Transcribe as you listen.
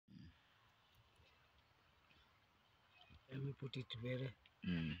don't put it very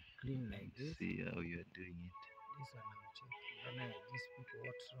clean like this. See how you are doing it. This one I'm checking. Then these people,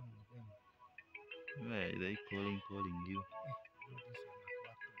 what's wrong with them? Why are they calling you? No, this one I've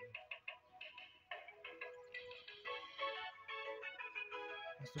worked with.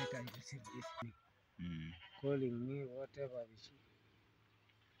 That's what I received this week. Calling me, whatever.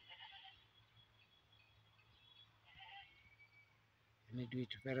 Let me do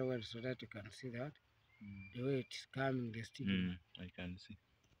it very well so that you can see that the way it's coming, the stigma. I can see.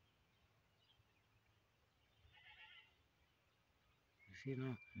 You see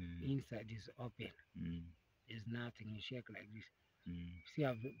now, inside is open. There's nothing. You shake like this. See,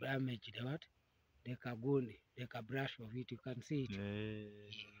 I've damaged the what? The carbon, the brush of it. You can see it.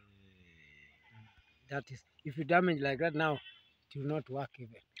 That is, if you damage like that now, it will not work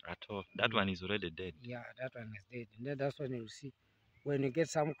even at all. That one is already dead. Yeah, that one is dead. And then that's when you see, when you get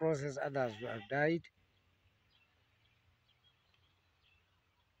some crosses, others will have died.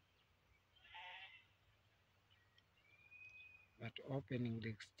 But opening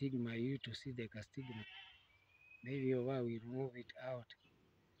the stigma, you to see the stigma. Maybe over we remove it out.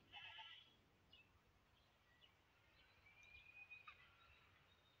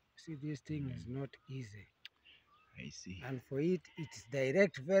 See, this thing is not easy. I see. And for it, it's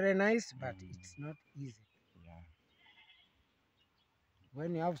direct, very nice, but it's not easy. Yeah.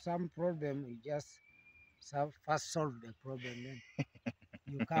 When you have some problem, you just first solve the problem, then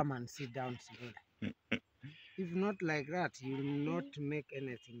you come and sit down slowly. If not like that, you will not make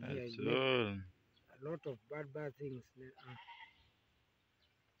anything here. You make a lot of bad things.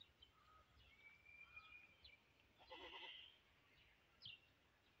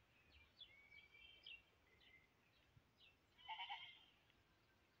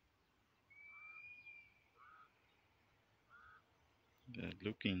 They're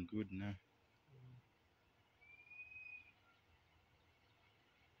looking good now.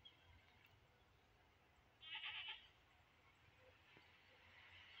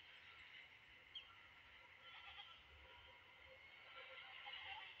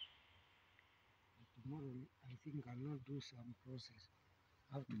 Tomorrow, I think I'll not do some process.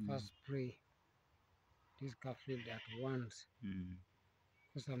 I have to first spray this car field at once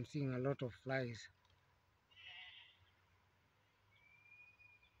because I'm seeing a lot of flies.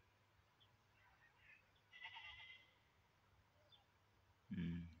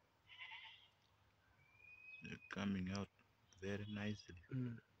 They're coming out very nicely.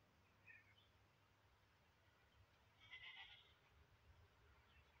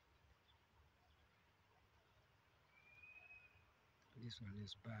 This one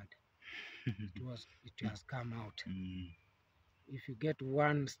is bad. It has come out. If you get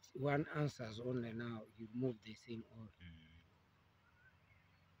one answers only now, you move the thing all.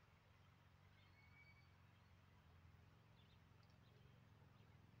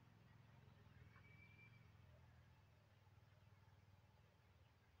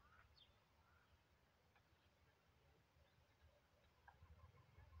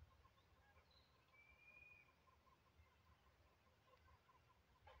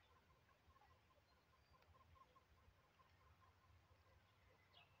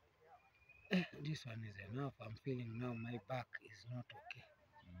 This one is enough. I'm feeling now my back is not okay.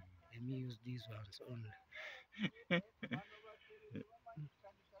 Let me use these ones only.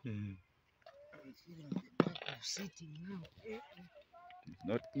 I'm feeling the back of sitting now. It's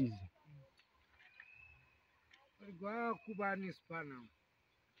not easy.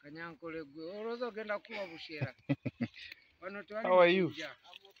 How are you?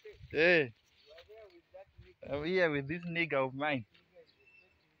 Hey, I'm here with this nigga of mine.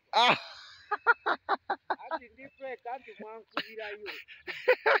 Ah!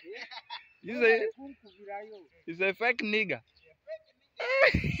 He's a fake nigga.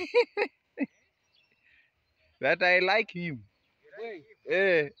 But I like him.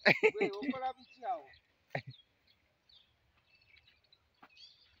 Hey.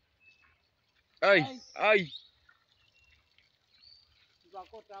 Ay, ay.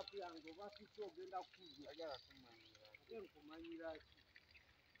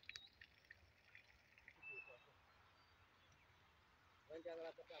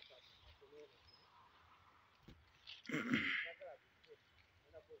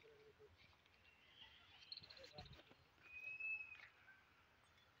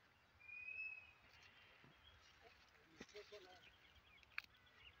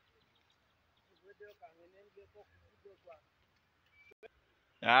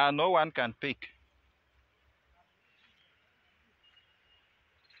 No one can pick.